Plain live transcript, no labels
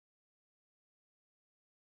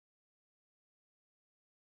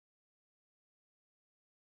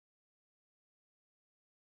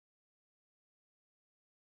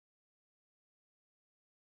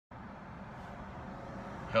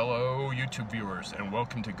Hello YouTube viewers, and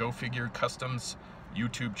welcome to Go Figure Customs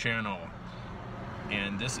YouTube channel.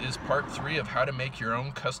 And this is part 3 of how to make your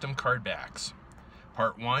own custom card backs.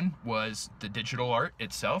 Part 1 was the digital art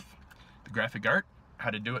itself, the graphic art, how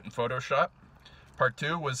to do it in Photoshop. Part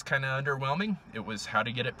 2 was kind of underwhelming. It was how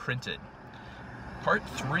to get it printed. Part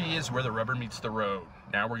 3 is where the rubber meets the road.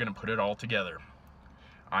 Now we're going to put it all together.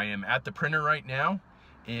 I am at the printer right now,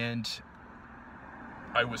 and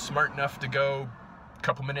I was smart enough to go a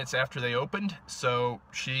couple minutes after they opened, so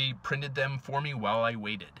she printed them for me while I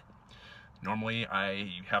waited. Normally I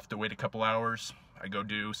have to wait a couple hours. I go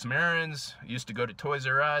do some errands. I used to go to Toys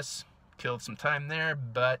R Us, killed some time there,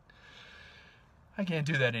 but I can't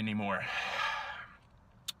do that anymore.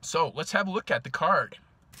 So let's have a look at the card.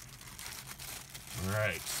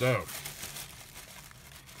 Alright, so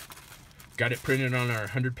got it printed on our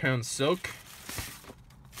 100-pound silk.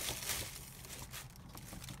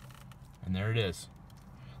 And there it is.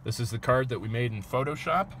 This is the card that we made in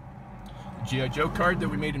Photoshop. The G.I. Joe card that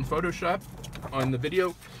we made in Photoshop on the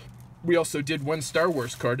video. We also did one Star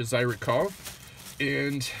Wars card, as I recall.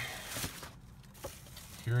 And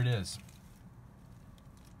here it is.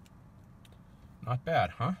 Not bad,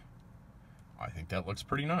 huh? I think that looks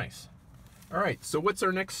pretty nice. Alright, so what's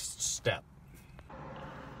our next step?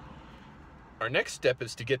 Our next step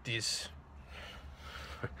is to get these...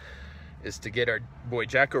 is to get our boy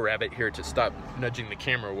Jacko Rabbit here to stop nudging the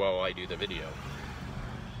camera while I do the video.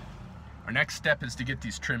 Our next step is to get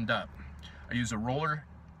these trimmed up. I use a roller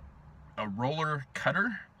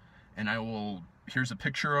cutter, and here's a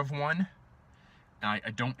picture of one.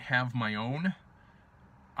 I don't have my own,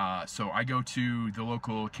 so I go to the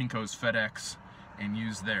local Kinko's FedEx and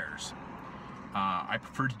use theirs. I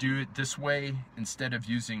prefer to do it this way instead of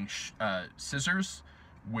using scissors,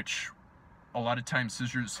 which a lot of times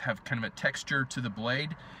scissors have kind of a texture to the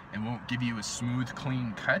blade and won't give you a smooth,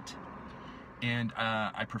 clean cut. And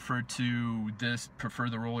I prefer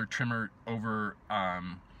the roller trimmer over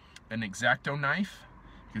an X-Acto knife,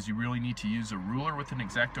 because you really need to use a ruler with an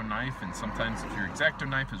X-Acto knife, and sometimes if your X-Acto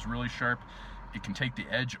knife is really sharp, it can take the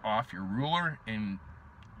edge off your ruler and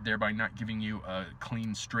thereby not giving you a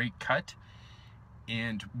clean, straight cut.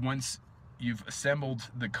 And once you've assembled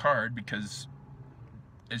the card, because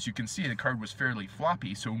as you can see, the card was fairly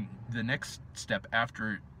floppy, so the next step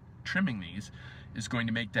after trimming these is going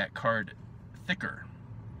to make that card thicker,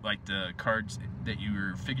 like the cards that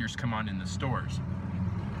your figures come on in the stores.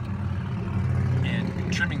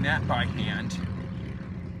 And trimming that by hand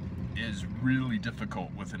is really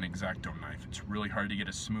difficult with an X-Acto knife. It's really hard to get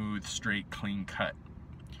a smooth, straight, clean cut.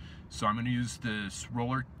 So I'm going to use this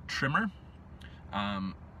roller trimmer.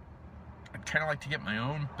 I'd kind of like to get my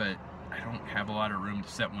own, but I don't have a lot of room to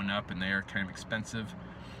set one up, and they are kind of expensive.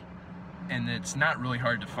 And it's not really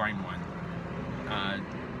hard to find one.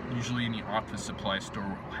 Usually any office supply store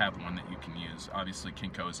will have one that you can use. Obviously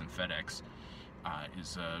Kinko's and FedEx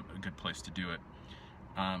is a good place to do it.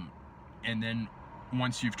 And then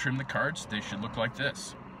once you've trimmed the cards, they should look like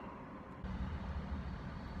this.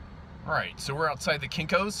 Alright, so we're outside the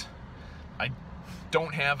Kinko's. I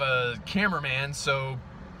don't have a cameraman, so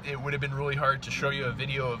it would have been really hard to show you a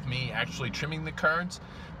video of me actually trimming the cards,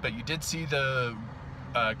 but you did see the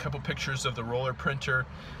couple pictures of the roller printer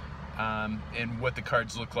and what the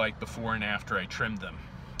cards look like before and after I trimmed them.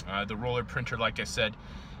 The roller printer, like I said,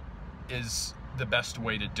 is the best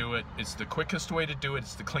way to do it. It's the quickest way to do it.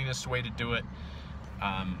 It's the cleanest way to do it.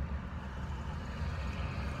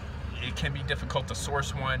 It can be difficult to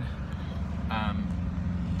source one,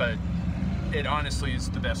 but it honestly is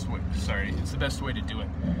the best way. It's the best way to do it.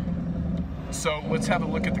 So let's have a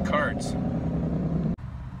look at the cards.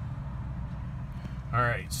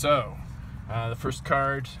 Alright, so the first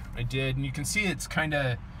card I did, and you can see it's kind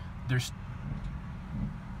of, there's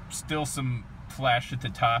still some flash at the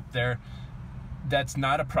top there. That's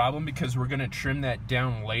not a problem, because we're going to trim that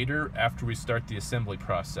down later after we start the assembly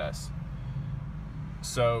process.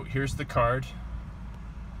 So here's the card.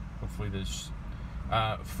 Hopefully this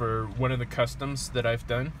for one of the customs that I've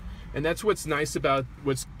done. And that's what's nice about,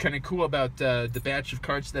 what's kind of cool about the batch of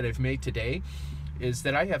cards that I've made today, is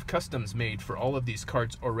that I have customs made for all of these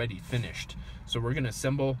cards already finished. So we're going to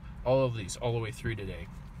assemble all of these all the way through today.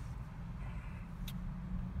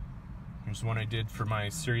 Here's one I did for my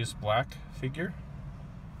Sirius Black figure.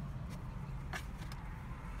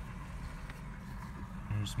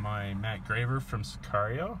 Here's my Matt Graver from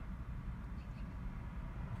Sicario.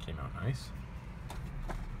 Came out nice.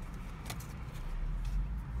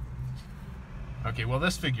 Okay, well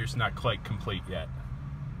this figure's not quite complete yet,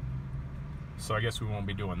 so I guess we won't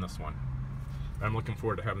be doing this one. I'm looking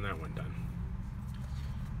forward to having that one done.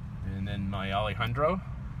 And then my Alejandro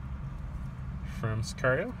from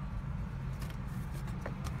Sicario.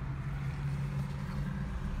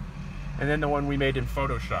 And then the one we made in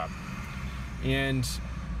Photoshop. And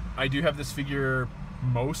I do have this figure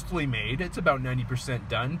mostly made. It's about 90%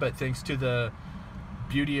 done, but thanks to the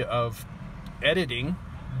beauty of editing,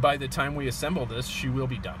 by the time we assemble this, she will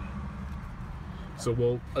be done. So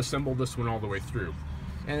we'll assemble this one all the way through.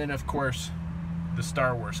 And then of course, the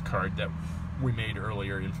Star Wars card that we made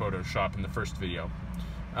earlier in Photoshop in the first video.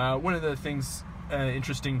 One of the things,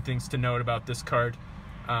 interesting things to note about this card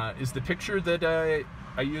is the picture that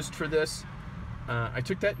I used for this. I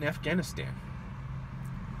took that in Afghanistan.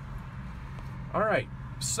 All right,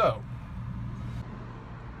 so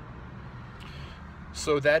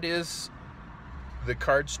that is the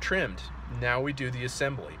cards trimmed. Now we do the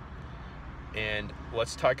assembly. And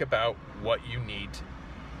let's talk about what you need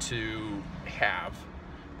to have,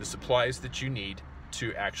 the supplies that you need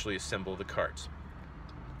to actually assemble the cards.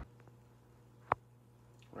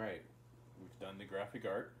 All right, we've done the graphic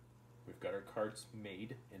art. We've got our cards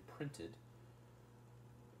made and printed.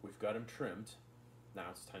 We've got them trimmed. Now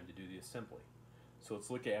it's time to do the assembly. So let's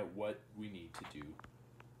look at what we need to do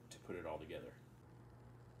to put it all together.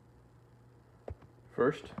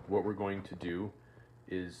 First, what we're going to do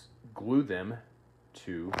is glue them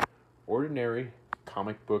to ordinary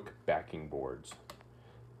comic book backing boards.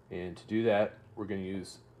 And to do that, we're going to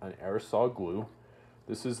use an aerosol glue.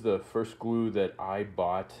 This is the first glue that I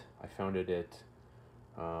bought. I found it at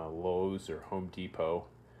Lowe's or Home Depot.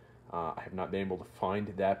 I have not been able to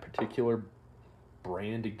find that particular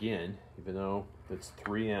brand again, even though it's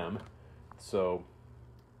 3M. So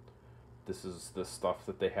this is the stuff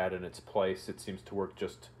that they had in its place. It seems to work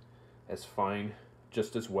just as fine,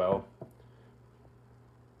 just as well.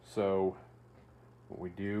 So what we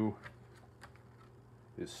do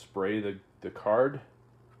is spray the card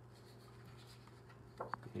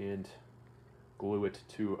and glue it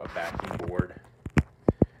to a backing board.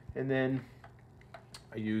 And then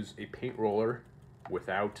I use a paint roller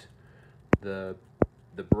without the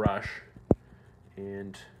brush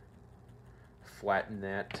and flatten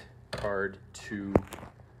that card to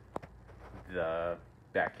the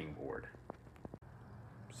backing board.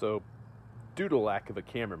 So due to lack of a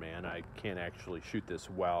cameraman, I can't actually shoot this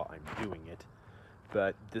while I'm doing it,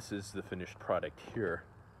 but this is the finished product here.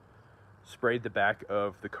 Sprayed the back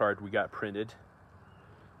of the card we got printed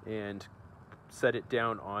and set it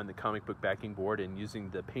down on the comic book backing board, and using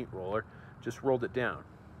the paint roller just rolled it down.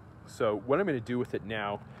 So what I'm going to do with it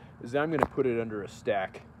now is I'm going to put it under a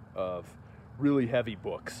stack of really heavy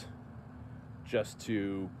books just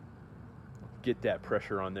to get that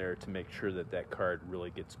pressure on there to make sure that that card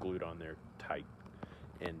really gets glued on there tight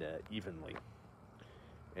and evenly.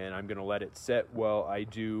 And I'm going to let it set while I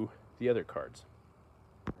do the other cards.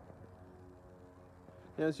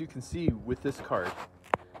 Now, as you can see with this card,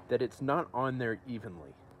 that it's not on there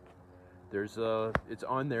evenly. It's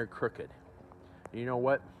on there crooked. And you know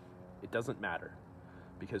what? It doesn't matter,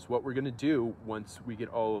 because what we're going to do once we get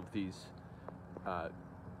all of these,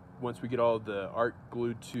 once we get all of the art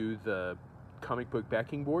glued to the comic book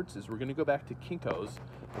backing boards, is we're going to go back to Kinko's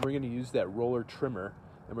and we're going to use that roller trimmer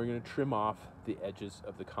and we're going to trim off the edges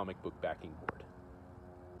of the comic book backing board.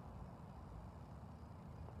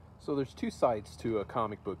 So there's two sides to a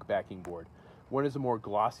comic book backing board. One is a more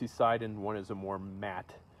glossy side and one is a more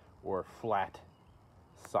matte or flat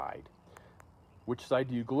side. Which side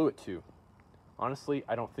do you glue it to? Honestly,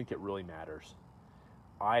 I don't think it really matters.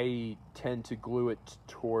 I tend to glue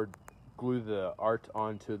the art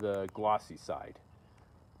onto the glossy side.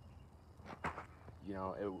 You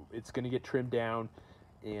know, it's going to get trimmed down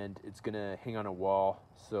and it's going to hang on a wall.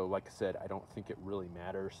 So like I said, I don't think it really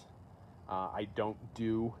matters. I don't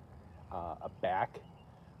do a back.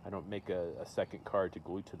 I don't make a second card to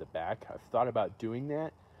glue to the back. I've thought about doing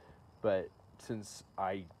that, but since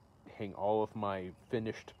I hang all of my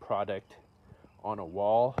finished product on a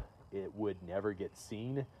wall, it would never get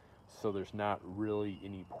seen, so there's not really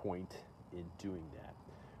any point in doing that.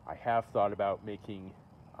 I have thought about making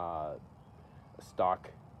a stock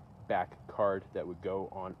back card that would go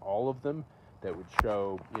on all of them, that would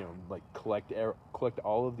show, you know, like collect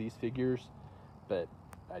all of these figures, but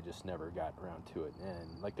I just never got around to it.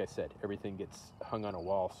 And like I said, everything gets hung on a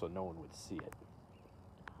wall so no one would see it.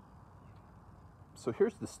 So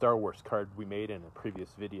here's the Star Wars card we made in a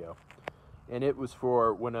previous video, and it was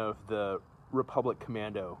for one of the Republic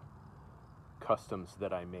Commando customs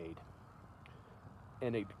that I made.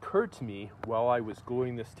 And it occurred to me while I was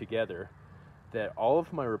gluing this together that all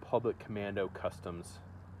of my Republic Commando customs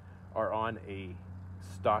are on a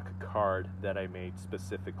stock card that I made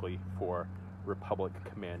specifically for Republic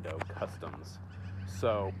Commando customs.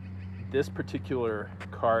 So this particular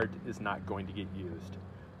card is not going to get used.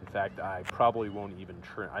 In fact, I probably won't even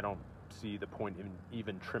trim. I don't see the point in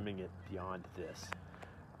even trimming it beyond this.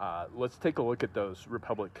 Let's take a look at those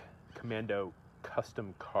Republic Commando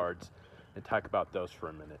custom cards and talk about those for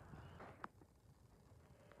a minute.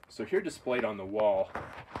 So here displayed on the wall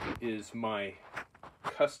is my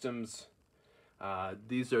customs.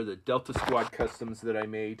 These are the Delta Squad customs that I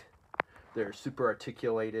made. They're super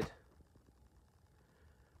articulated.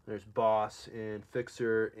 There's Boss and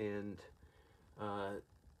Fixer and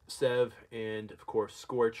Sev and of course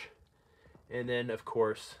Scorch. And then of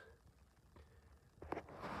course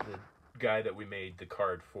the guy that we made the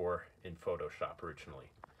card for in Photoshop originally.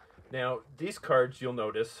 Now these cards, you'll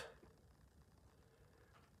notice,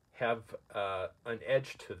 have an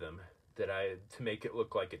edge to them that to make it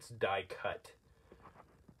look like it's die cut.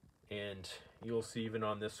 And you'll see even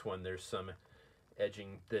on this one there's some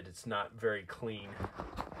edging that it's not very clean,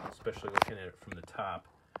 especially looking at it from the top.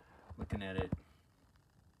 Looking at it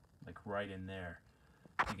like right in there,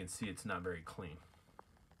 you can see it's not very clean.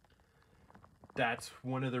 That's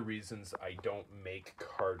one of the reasons I don't make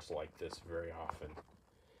cards like this very often,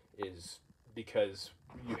 is because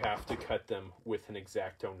you have to cut them with an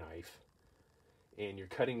X-Acto knife, and you're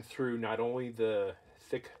cutting through not only the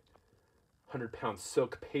thick 100-pound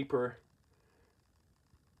silk paper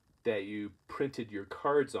that you printed your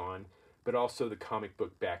cards on, but also the comic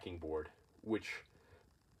book backing board, which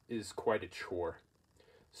is quite a chore.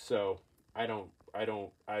 So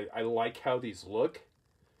I like how these look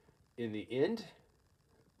in the end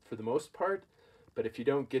for the most part, but if you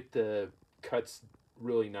don't get the cuts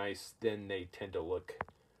really nice, then they tend to look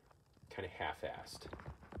kind of half-assed.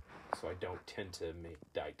 So I don't tend to make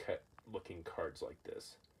die cut looking cards like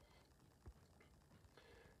this.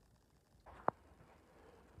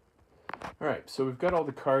 Alright, so we've got all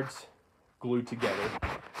the cards glued together,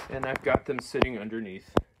 and I've got them sitting underneath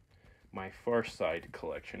my Far Side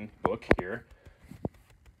collection book here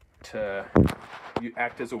to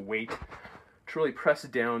act as a weight to really press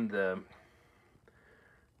down the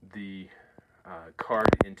card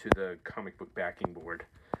into the comic book backing board.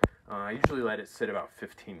 I usually let it sit about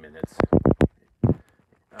 15 minutes,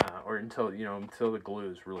 or until the glue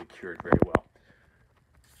is really cured very well.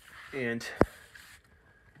 And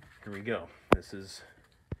here we go. This is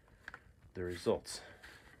the results.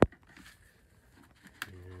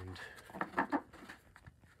 And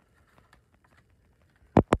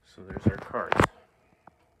so there's our cards.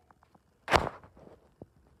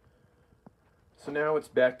 So now it's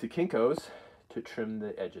back to Kinko's to trim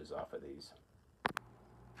the edges off of these.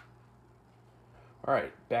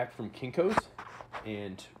 Alright, back from Kinko's,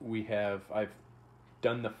 and I've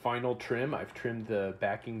done the final trim. I've trimmed the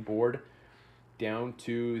backing board down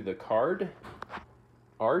to the card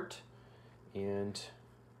art, and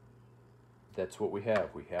that's what we have.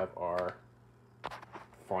 We have our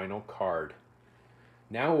final card.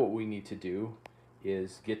 Now what we need to do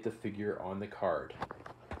is get the figure on the card.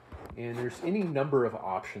 And there's any number of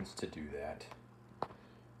options to do that.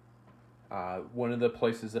 One of the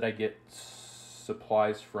places that I get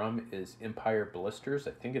supplies from is Empire Blisters.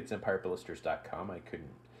 I think it's empireblisters.com.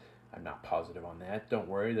 I'm not positive on that. Don't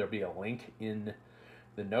worry, there'll be a link in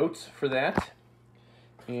the notes for that.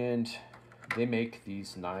 And they make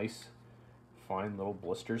these nice, fine little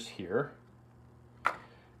blisters here.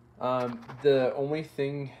 The only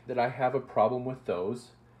thing that I have a problem with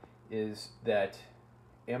those is that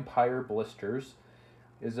Empire Blisters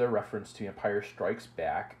is a reference to Empire Strikes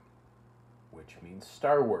Back, which means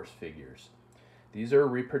Star Wars figures. These are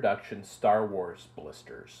reproduction Star Wars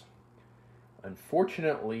blisters.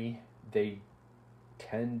 Unfortunately, they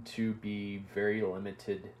tend to be very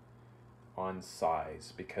limited on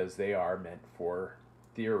size because they are meant for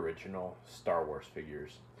the original Star Wars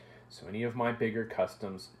figures. So any of my bigger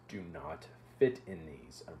customs do not fit in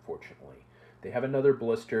these, unfortunately. They have another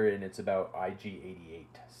blister and it's about IG-88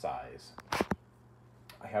 size.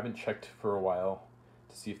 I haven't checked for a while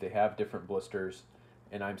to see if they have different blisters,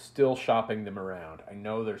 and I'm still shopping them around. I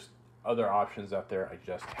know there's other options out there, I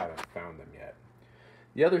just haven't found them yet.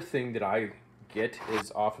 The other thing that I get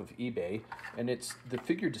is off of eBay, and it's the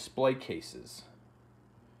figure display cases.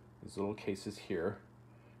 These little cases here,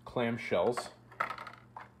 clamshells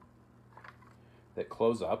that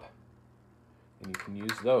close up, and you can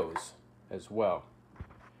use those as well.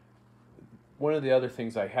 One of the other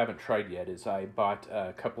things I haven't tried yet is I bought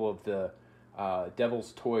a couple of the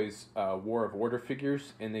Devil's Toys War of Order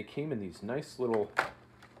figures, and they came in these nice little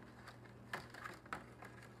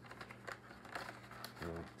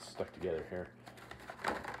stuck together here.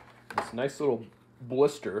 This nice little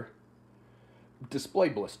blister, display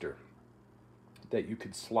blister. that you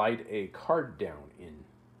could slide a card down in.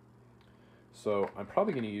 So I'm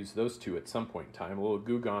probably going to use those two at some point in time. A little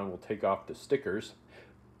Goo Gone will take off the stickers,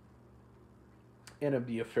 and it'll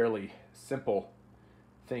be a fairly simple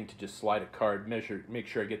thing to just slide a card, make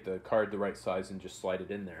sure I get the card the right size, and just slide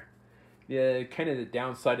it in there. Yeah, kind of the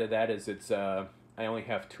downside of that is it's I only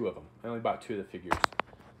have 2 of them. I only bought 2 of the figures,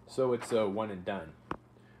 so it's one and done.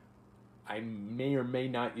 I may or may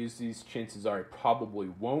not use these. Chances are I probably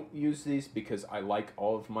won't use these because I like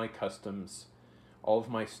all of my customs, all of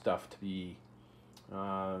my stuff to be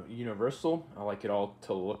universal. I like it all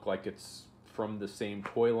to look like it's from the same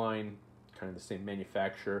toy line, kind of the same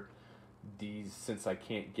manufacturer. These, since I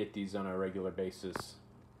can't get these on a regular basis,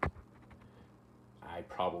 I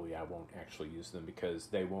won't actually use them because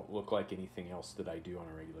they won't look like anything else that I do on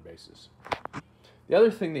a regular basis. The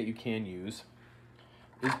other thing that you can use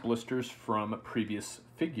is blisters from previous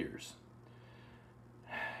figures.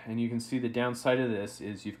 And you can see the downside of this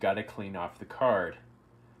is you've got to clean off the card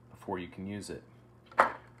before you can use it.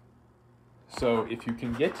 So if you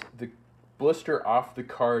can get the blister off the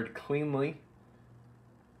card cleanly,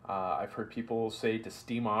 I've heard people say to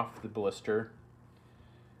steam off the blister,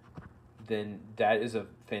 then that is a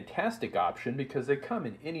fantastic option because they come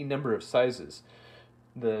in any number of sizes.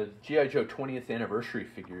 The G.I. Joe 20th anniversary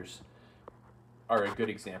figures are a good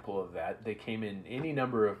example of that. They came in any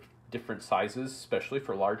number of different sizes, especially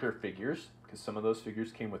for larger figures, because some of those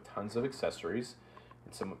figures came with tons of accessories,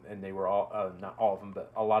 and they were all not all of them,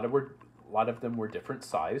 but a lot of them were different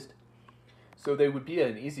sized. So they would be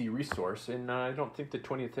an easy resource, and I don't think the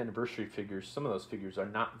 20th anniversary figures, some of those figures are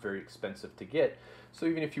not very expensive to get. So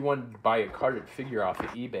even if you wanted to buy a carded figure off of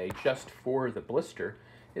eBay just for the blister,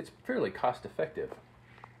 it's fairly cost effective.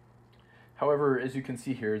 However, as you can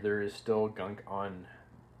see here, there is still gunk on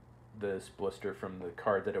this blister from the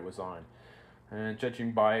card that it was on. And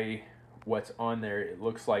judging by what's on there, it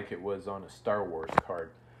looks like it was on a Star Wars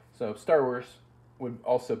card. So Star Wars would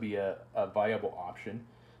also be a viable option,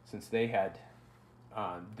 since they had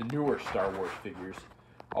the newer Star Wars figures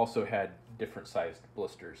also had different sized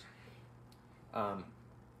blisters.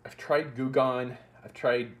 I've tried Goo Gone, I've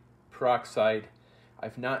tried peroxide.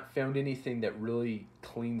 I've not found anything that really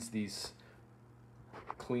cleans the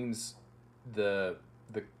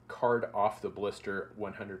card off the blister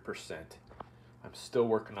 100%. I'm still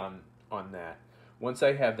working on that. Once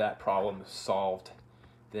I have that problem solved,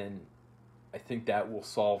 then I think that will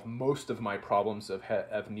solve most of my problems of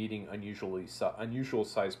needing unusual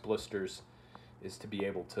sized blisters, is to be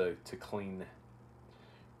able to clean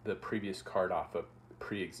the previous card off a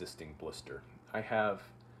pre-existing blister. I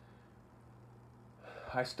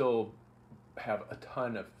still have a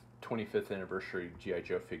ton of 25th anniversary G.I.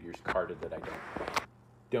 Joe figures carded that I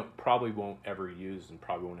probably won't ever use and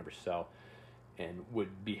probably won't ever sell, and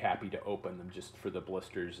would be happy to open them just for the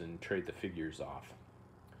blisters and trade the figures off.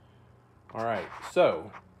 Alright, so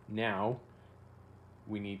now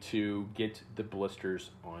we need to get the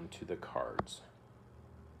blisters onto the cards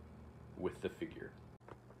with the figure.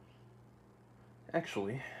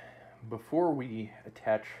 Actually, before we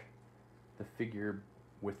attach the figure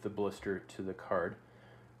with the blister to the card,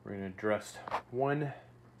 we're going to address one,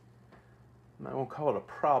 I won't call it a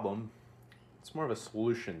problem, it's more of a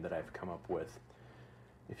solution that I've come up with.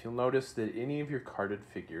 If you'll notice that any of your carded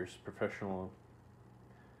figures, professional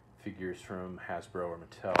figures from Hasbro or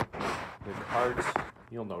Mattel, the cards,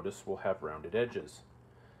 you'll notice, will have rounded edges.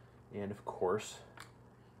 And of course,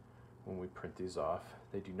 when we print these off,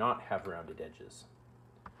 they do not have rounded edges.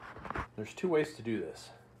 There's 2 ways to do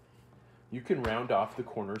this. You can round off the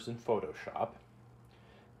corners in Photoshop.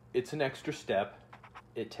 It's an extra step.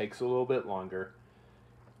 It takes a little bit longer.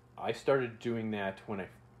 I started doing that when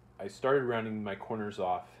I started rounding my corners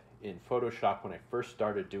off in Photoshop when I first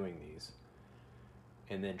started doing these,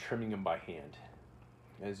 and then trimming them by hand.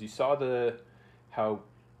 As you saw how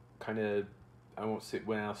kind of, I won't say,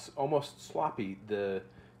 well, almost sloppy the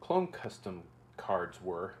Clone Custom cards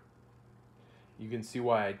were, you can see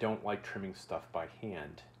why I don't like trimming stuff by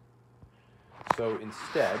hand. So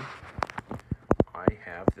instead, I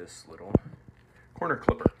have this little corner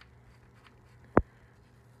clipper.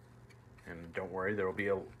 And don't worry, there will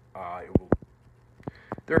be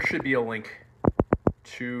there should be a link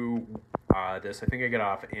to this. I think I got it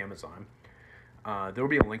off Amazon. There will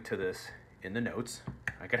be a link to this in the notes.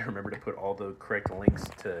 I gotta remember to put all the correct links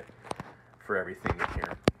for everything in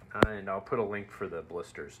here. And I'll put a link for the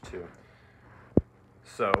blisters too.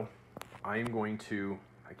 So I'm going to,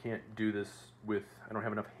 I can't do this I don't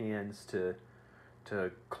have enough hands to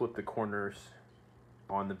clip the corners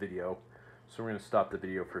on the video. So we're going to stop the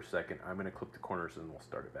video for a second. I'm going to clip the corners and we'll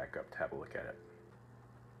start it back up to have a look at it.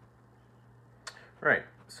 Right,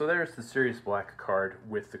 so there's the Sirius Black card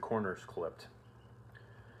with the corners clipped.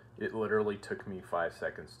 It literally took me 5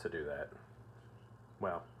 seconds to do that.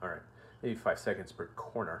 Well, alright, maybe 5 seconds per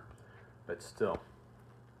corner, but still.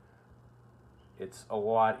 It's a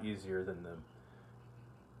lot easier than the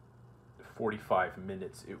 45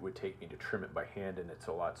 minutes it would take me to trim it by hand, and it's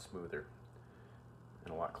a lot smoother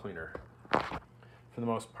and a lot cleaner for the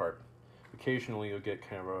most part. Occasionally you'll get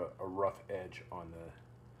kind of a rough edge on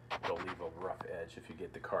it'll leave a rough edge if you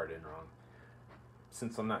get the card in wrong.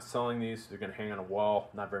 Since I'm not selling these, they're going to hang on a wall.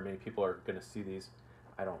 Not very many people are going to see these.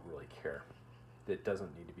 I don't really care. It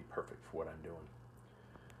doesn't need to be perfect for what I'm doing.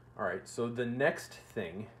 Alright, so the next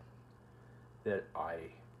thing that I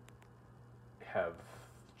have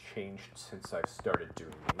changed since I've started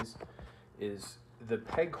doing these is the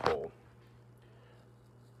peg hole,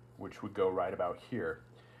 which would go right about here.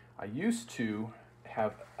 I used to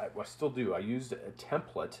have, well, I still do, I used a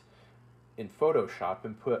template in Photoshop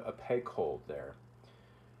and put a peg hole there.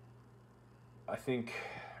 I think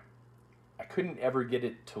I couldn't ever get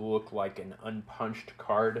it to look like an unpunched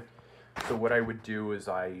card, so what I would do is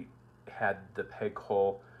I had the peg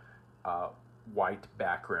hole white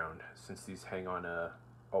background. Since these hang on a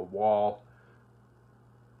wall,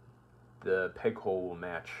 the peg hole will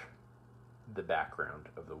match the background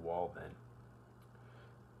of the wall then.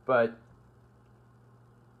 But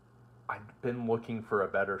I've been looking for a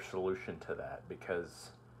better solution to that because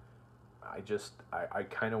I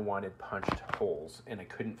kind of wanted punched holes and I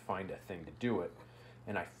couldn't find a thing to do it.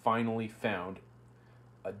 And I finally found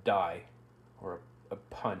a die or a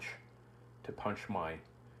punch to punch my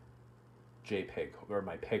JPEG or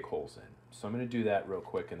my peg holes in. So I'm going to do that real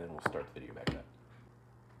quick and then we'll start the video back up.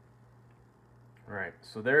 Alright,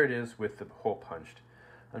 so there it is with the hole punched.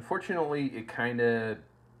 Unfortunately, it kind of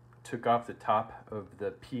took off the top of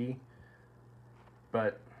the P,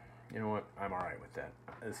 but you know what, I'm alright with that.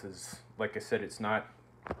 This is, like I said,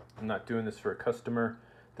 I'm not doing this for a customer.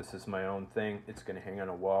 This is my own thing. It's going to hang on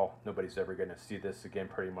a wall. Nobody's ever going to see this again,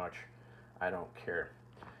 pretty much. I don't care.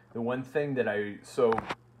 The one thing that so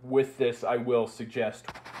with this, I will suggest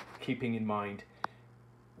keeping in mind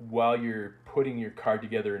while you're putting your card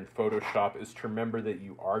together in Photoshop is to remember that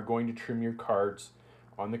you are going to trim your cards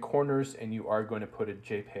on the corners and you are going to put a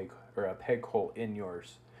JPEG or a peg hole in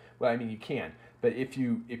yours. Well, I mean, you can, but if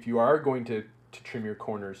you are going to trim your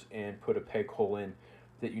corners and put a peg hole in,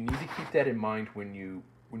 that you need to keep that in mind when you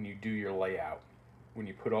do your layout, when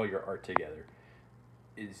you put all your art together,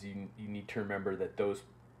 is you need to remember that those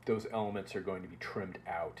elements are going to be trimmed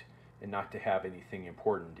out and not to have anything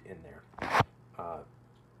important in there.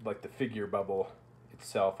 Like the figure bubble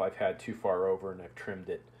itself, I've had too far over and I've trimmed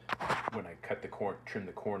it when I trim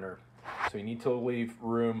the corner. So you need to leave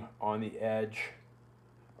room on the edge,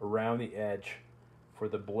 around the edge, for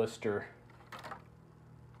the blister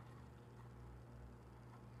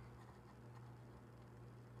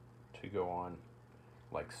to go on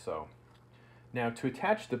like so. Now to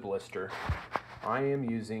attach the blister, I am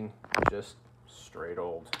using just straight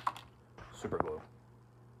old super glue.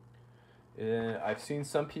 I've seen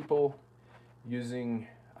some people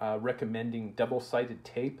recommending double-sided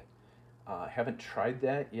tape. I haven't tried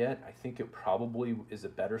that yet. I think it probably is a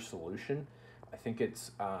better solution. I think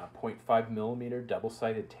it's 0.5 millimeter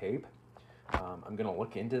double-sided tape. I'm gonna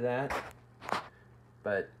look into that,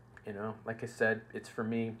 but you know, like I said, it's for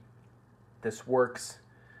me. This works.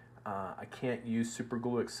 I can't use super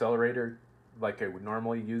glue accelerator like I would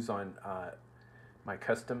normally use on my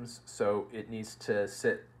customs, so it needs to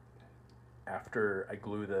sit after I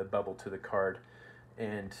glue the bubble to the card,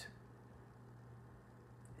 and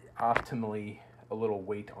optimally a little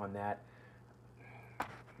weight on that,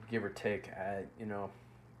 give or take. You know,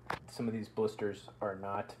 some of these blisters are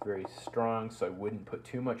not very strong, so I wouldn't put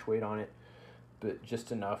too much weight on it, but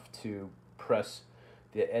just enough to press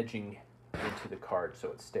the edging into the card so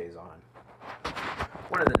it stays on.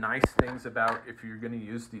 One of the nice things about if you're going to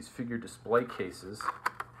use these figure display cases,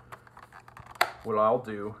 what I'll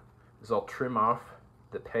do is I'll trim off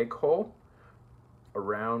the peg hole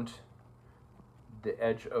around the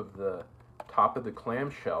edge of the top of the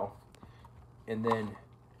clamshell and then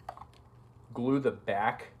glue the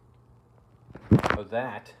back of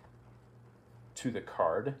that to the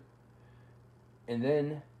card, and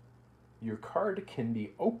then your card can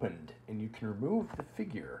be opened and you can remove the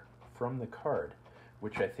figure from the card,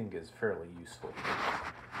 which I think is fairly useful.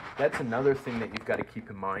 That's another thing that you've got to keep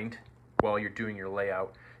in mind while you're doing your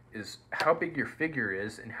layout, is how big your figure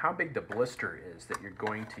is and how big the blister is that you're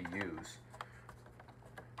going to use.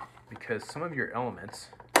 Because some of your elements,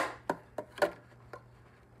 like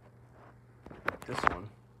this one,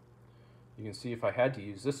 you can see if I had to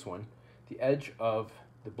use this one, the edge of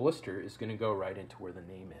the blister is going to go right into where the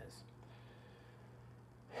name is.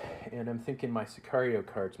 And I'm thinking my Sicario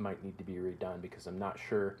cards might need to be redone because I'm not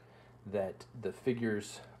sure that the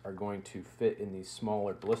figures are going to fit in these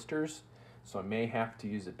smaller blisters. So I may have to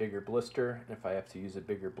use a bigger blister, and if I have to use a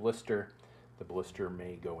bigger blister, the blister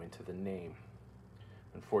may go into the name.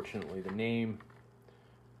 Unfortunately, the name,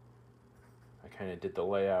 I kind of did the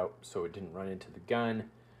layout so it didn't run into the gun.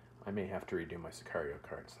 I may have to redo my Sicario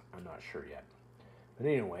cards. I'm not sure yet. But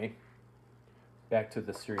anyway, back to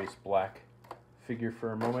the Sirius Black figure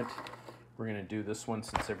for a moment. We're going to do this one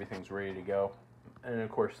since everything's ready to go. And of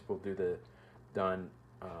course, we'll do the Don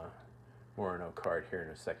Moreno card here in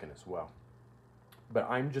a second as well. But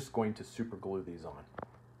I'm just going to super glue these on.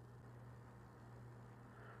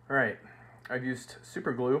 Alright, I've used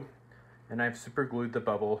super glue, and I've super glued the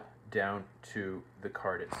bubble down to the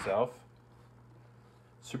card itself.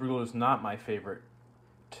 Super glue is not my favorite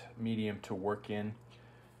medium to work in.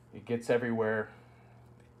 It gets everywhere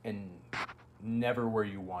and never where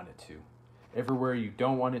you want it to. Everywhere you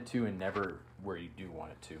don't want it to and never where you do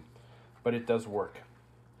want it to. But it does work.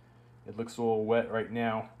 It looks a little wet right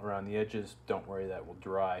now around the edges. Don't worry, that will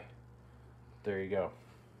dry. There you go.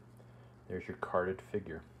 There's your carded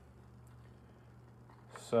figure.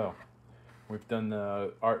 So, we've done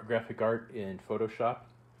the graphic art in Photoshop.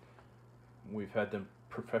 We've had them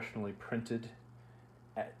professionally printed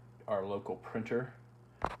at our local printer.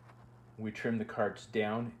 We trimmed the cards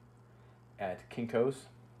down at Kinko's.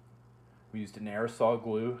 We used an aerosol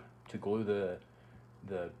glue to glue the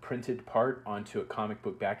printed part onto a comic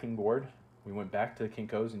book backing board. We went back to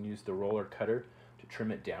Kinko's and used the roller cutter to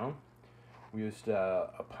trim it down. We used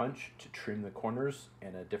a punch to trim the corners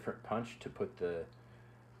and a different punch to put the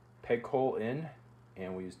peg hole in,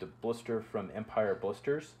 and we used a blister from Empire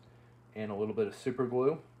Blisters and a little bit of super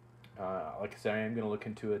glue. Like I said, I am going to look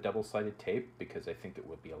into a double-sided tape because I think it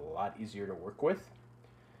would be a lot easier to work with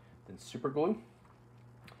than super glue.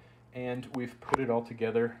 And we've put it all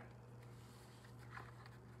together,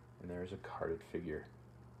 and there's a carded figure.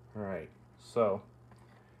 Alright, so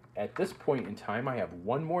at this point in time I have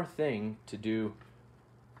one more thing to do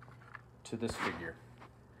to this figure,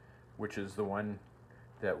 which is the one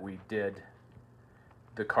that we did,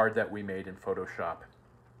 the card that we made in Photoshop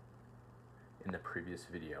in the previous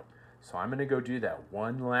video. So I'm going to go do that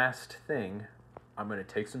one last thing. I'm going to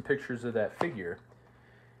take some pictures of that figure,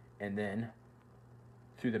 and then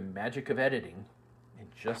through the magic of editing, in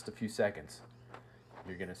just a few seconds,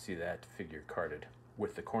 you're going to see that figure carded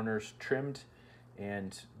with the corners trimmed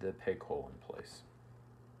and the peg hole in place.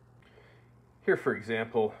 Here, for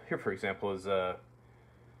example, is a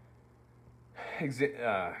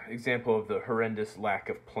example of the horrendous lack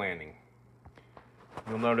of planning.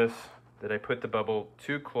 You'll notice that I put the bubble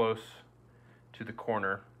too close to the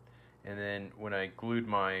corner, and then when I glued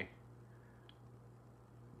my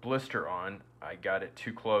blister on, I got it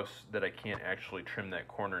too close that I can't actually trim that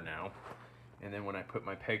corner now. And then when I put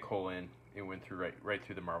my peg hole in, it went through right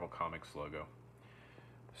through the Marvel Comics logo.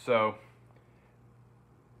 So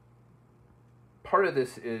part of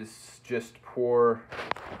this is just poor.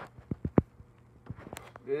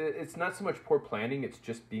 It's not so much poor planning, it's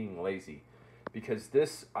just being lazy. Because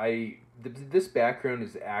this background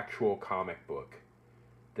is the actual comic book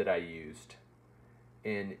that I used.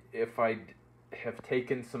 And if I'd have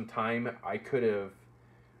taken some time, I could have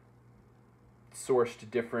sourced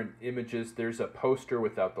different images. There's a poster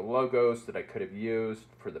without the logos that I could have used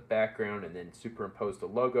for the background and then superimposed the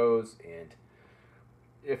logos. And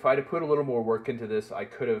if I'd have put a little more work into this, I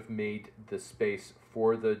could have made the space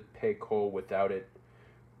for the peg hole without it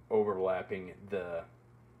overlapping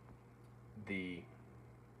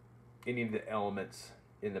any of the elements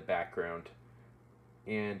in the background.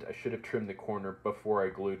 And I should have trimmed the corner before I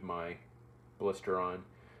glued my blister on.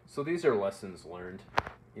 So these are lessons learned.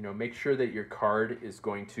 You know, make sure that your card is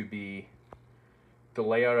going to be, the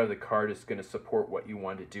layout of the card is going to support what you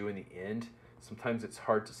want to do in the end. Sometimes it's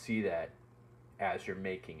hard to see that as you're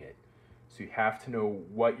making it. So you have to know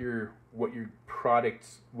what your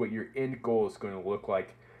end goal is going to look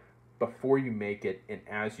like before you make it and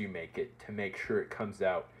as you make it, to make sure it comes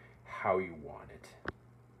out how you want it.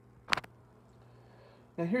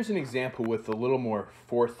 Now here's an example with a little more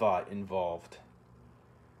forethought involved.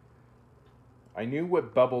 I knew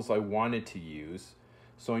what bubbles I wanted to use,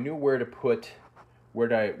 so I knew where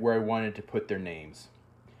I wanted to put their names.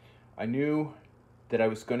 I knew that I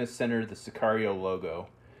was going to center the Sicario logo,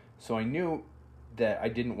 so I knew that I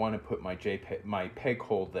didn't want to put my peg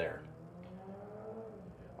hole there.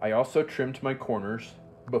 I also trimmed my corners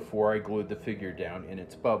before I glued the figure down in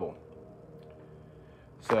its bubble.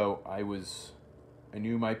 So I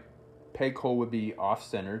knew my peg hole would be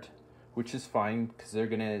off-centered, which is fine because I'm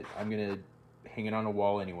gonna hang it on a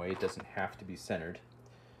wall anyway. It doesn't have to be centered.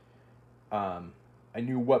 I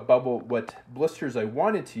knew what blisters I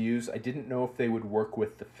wanted to use. I didn't know if they would work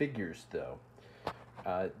with the figures though.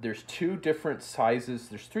 There's two different sizes.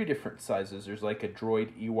 There's three different sizes. There's like a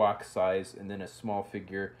droid Ewok size, and then a small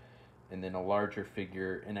figure, and then a larger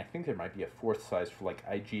figure, and I think there might be a fourth size for like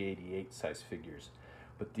IG-88 size figures.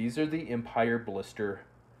 But these are the Empire blisters,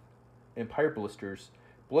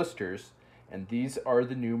 and these are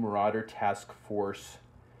the new Marauder Task Force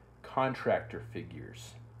contractor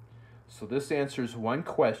figures. So this answers one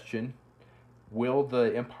question: will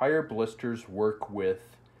the Empire blisters work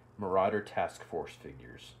with Marauder Task Force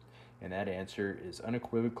figures? And that answer is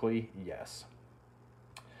unequivocally yes.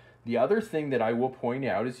 The other thing that I will point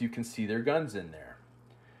out is you can see their guns in there.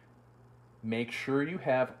 Make sure you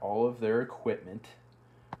have all of their equipment.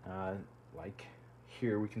 Like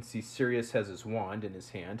here we can see Sirius has his wand in his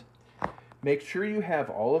hand. Make sure you have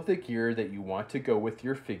all of the gear that you want to go with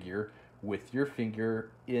your finger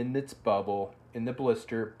in its bubble, in the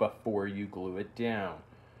blister, before you glue it down.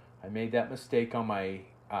 I made that mistake on my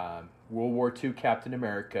World War II Captain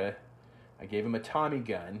America. I gave him a Tommy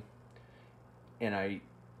gun, and I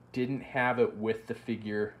didn't have it with the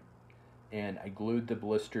figure, and I glued the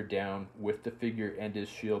blister down with the figure and his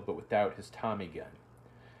shield, but without his Tommy gun.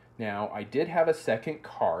 Now, I did have a second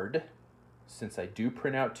card, since I do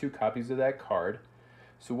print out 2 copies of that card.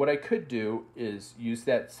 So what I could do is use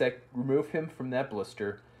that remove him from that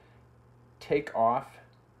blister,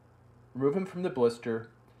 remove him from the blister,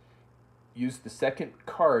 use the second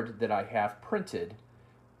card that I have printed,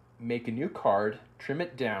 make a new card, trim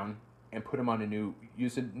it down, and put him on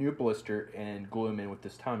use a new blister and glue him in with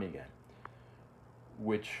this Tommy gun,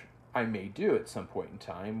 which I may do at some point in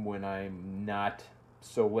time when I'm not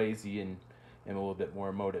so lazy and am a little bit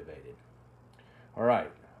more motivated. All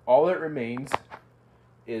right, all that remains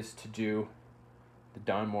is to do the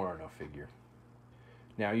Don Morono figure.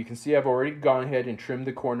 Now you can see I've already gone ahead and trimmed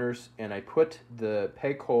the corners, and I put the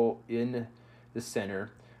peg hole in the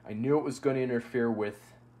center. I knew it was going to interfere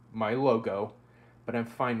with my logo, but I'm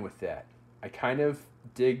fine with that. I kind of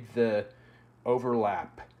dig the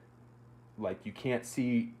overlap, like you can't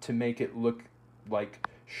see, to make it look like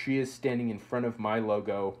she is standing in front of my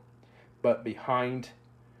logo, but behind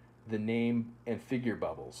the name and figure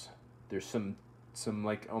bubbles. There's some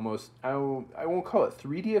like almost, I won't call it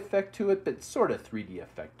 3D effect to it, but sort of 3D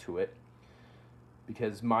effect to it,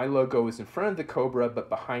 because my logo is in front of the Cobra but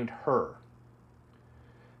behind her.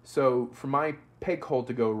 So for my peg hole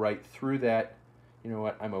to go right through that, you know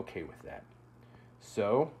what, I'm okay with that.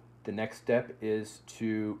 So the next step is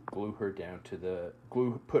to glue her down to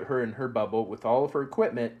put her in her bubble with all of her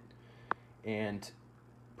equipment and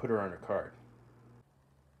put her on her card.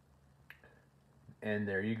 And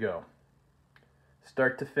there you go.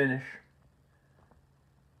 Start to finish,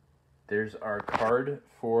 there's our card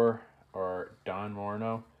for our Don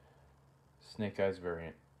Morono Snake Eyes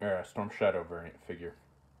variant, or Storm Shadow variant figure.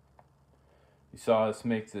 You saw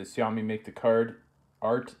me make the card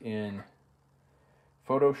art in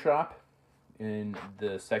Photoshop in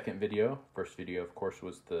the second video. First video, of course,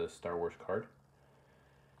 was the Star Wars card.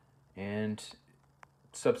 And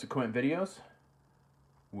subsequent videos,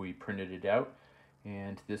 we printed it out,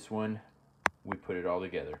 and this one, we put it all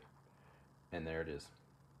together, and there it is,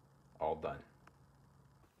 all done.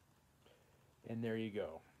 And there you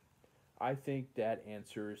go. I think that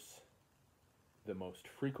answers the most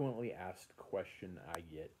frequently asked question I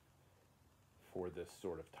get for this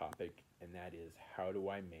sort of topic, and that is, how do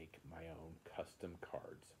I make my own custom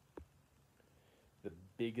cards? The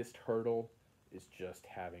biggest hurdle is just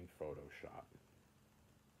having Photoshop.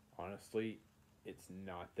 Honestly, it's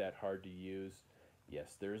not that hard to use.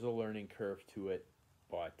 Yes, there's a learning curve to it,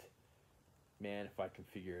 but man, if I can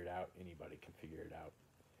figure it out, anybody can figure it out.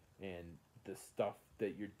 And the stuff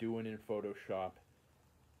that you're doing in Photoshop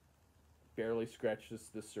barely scratches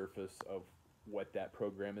the surface of what that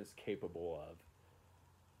program is capable of.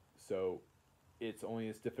 So it's only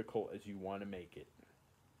as difficult as you want to make it.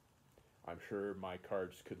 I'm sure my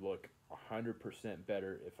cards could look 100%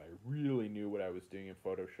 better if I really knew what I was doing in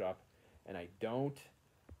Photoshop, and I don't.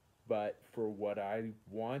 But for what I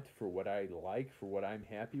want, for what I like, for what I'm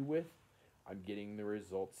happy with, I'm getting the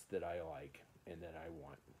results that I like and that I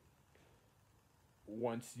want.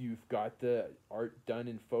 Once you've got the art done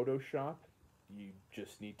in Photoshop, you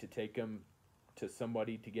just need to take them to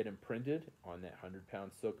somebody to get them printed on that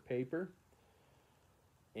 100-pound silk paper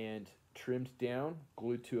and trimmed down,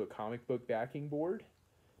 glued to a comic book backing board,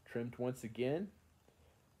 trimmed once again,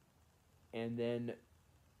 and then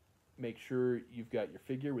make sure you've got your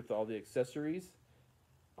figure with all the accessories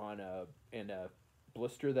on a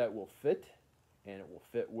blister that will fit, and it will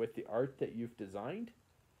fit with the art that you've designed.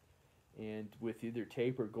 And with either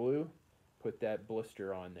tape or glue, put that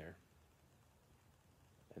blister on there.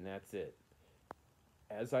 And that's it.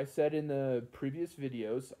 As I said in the previous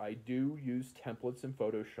videos, I do use templates in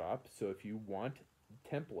Photoshop, so if you want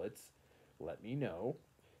templates, let me know.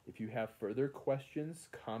 If you have further questions,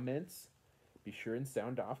 comments, be sure and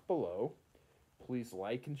sound off below. Please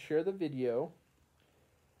like and share the video.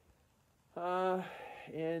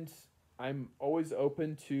 And I'm always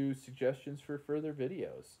open to suggestions for further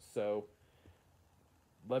videos, so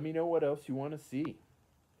let me know what else you want to see.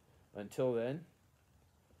 Until then,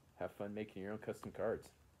 have fun making your own custom cards.